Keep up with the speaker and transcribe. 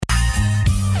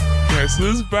Guess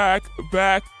who's back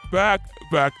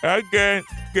again?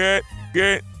 Get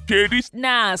Shady.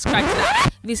 Nah, scratch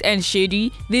that. This ain't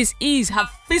Shady. This is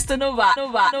Hafiz Nova,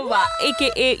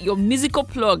 aka your musical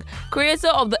plug, creator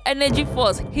of the Energy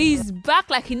Force. He's back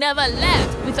like he never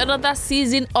left with another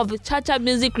season of the Chacha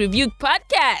Music Review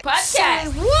podcast.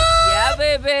 Yeah,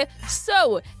 baby.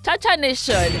 So, Chacha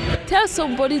Nation, tell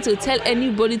somebody to tell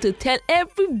anybody to tell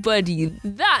everybody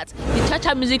that the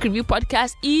Chacha Music Review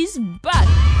podcast is back.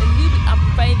 And we'll be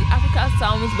amplifying the African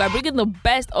sounds by bringing the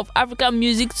best of African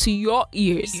music to your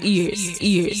ears.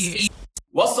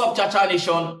 What's up, Chacha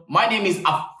Nation? My name is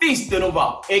Hafiz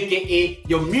Nova, aka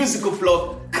your musical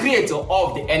plug, creator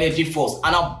of the Energy Force,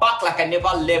 and I'm back like I never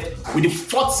left with the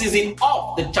 4th season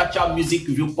of the Chacha Music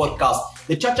Review podcast.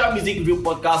 The Chacha Music Review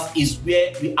podcast is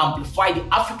where we amplify the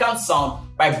African sound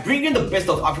by bringing the best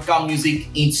of African music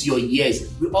into your ears.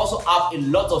 We also have a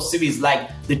lot of series like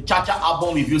the Chacha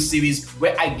Album Review series,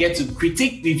 where I get to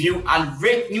critique, review, and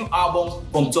rate new albums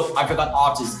from top African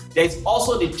artists. There's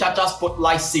also the Chacha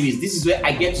Spotlight series. This is where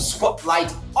I get to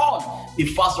spotlight on the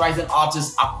fast rising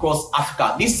artists across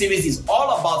Africa. This series is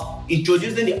all about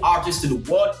introducing the artists to the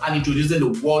world and introducing the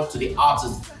world to the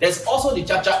artists. There's also the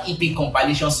Chacha EP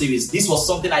compilation series. This was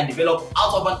something I developed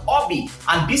out of an hobby,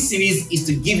 and this series is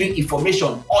to give you information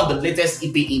on the latest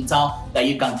EP in town that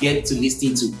you can get to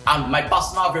listen to. And my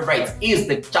personal favorite is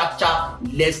the Chacha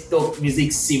Let's Talk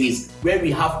Music series, where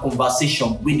we have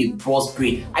conversation with the boss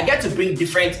brain. I get to bring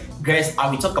different guests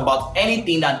and we talk about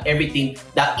anything and everything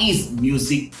that is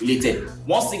music related.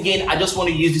 Once again, I just want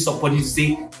to use this opportunity to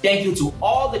say thank you to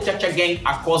all the Chacha gang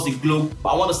across the globe.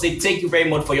 I want to say thank you very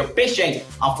much for your patience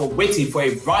and for waiting for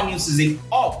a brand new season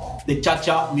of the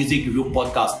Chacha Music Review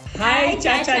podcast. Hi,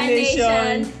 Chacha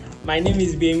Nation. My name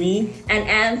is Bemi. And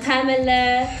I'm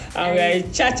Pamela. And we're a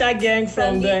Chacha gang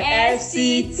from the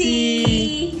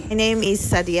FCT. My name is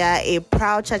Sadia, a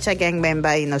proud Chacha gang member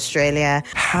in Australia.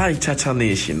 Hi, Chacha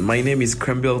Nation. My name is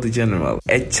Krembel the General,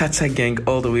 a Chacha gang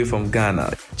all the way from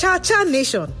Ghana. Chacha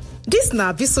Nation. This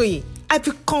na Bisoyi. I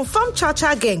be confirmed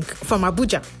Chacha gang from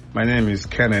Abuja. My name is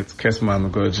Kenneth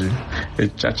Kesman Goji, a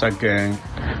Chacha gang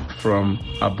from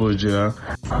Abuja.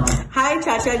 Hi,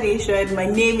 Chacha Nation. My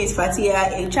name is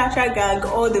Fatia, a Chacha gang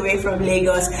all the way from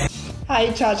Lagos.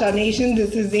 Hi, Chacha Nation.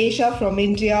 This is Aisha from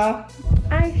India.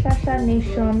 Hi, Chacha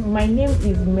Nation. My name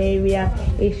is Maria,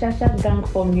 a Chacha gang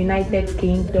from United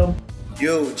Kingdom.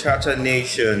 Yo, Chacha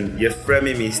Nation, your friend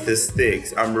Mr.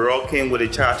 Sticks. I'm rocking with the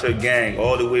Chacha gang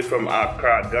all the way from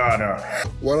Accra, Ghana.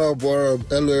 What up?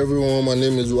 Hello, everyone. My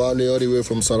name is Wale, all the way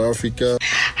from South Africa.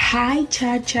 Hi,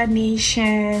 Chacha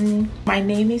Nation. My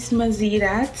name is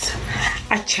Mazirat,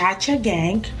 a Chacha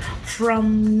gang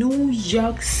from New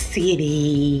York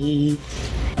City.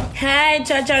 Hi,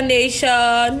 Chacha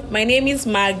Nation. My name is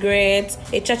Margaret,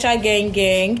 a Chacha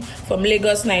gang from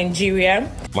Lagos, Nigeria.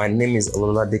 My name is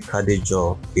Ololade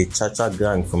Kadejo, a Chacha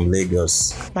gang from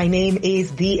Lagos. My name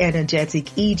is The Energetic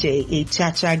EJ, a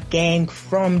Chacha gang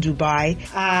from Dubai.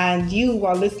 And you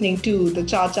are listening to the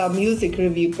Chacha Music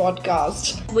Review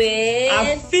podcast with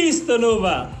Hafiz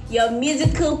Nova, your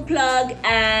musical plug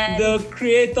and the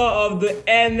creator of the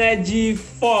Energy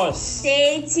Force.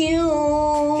 Stay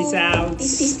tuned. Peace out.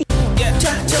 Peace. Yeah,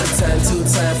 Chacha time, 2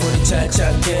 time for the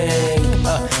Chacha gang.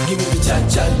 Give me the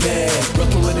Chacha gang.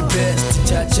 Rockin' with the best, the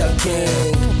Chacha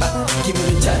gang. Give me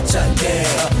the Chacha gang.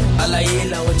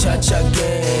 Alaila with Chacha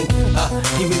gang.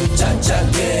 Give me the Chacha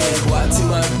gang. What's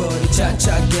my body,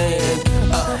 Chacha gang.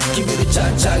 Give me the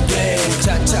Chacha gang.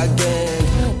 Chacha gang.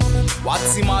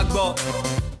 What's my body?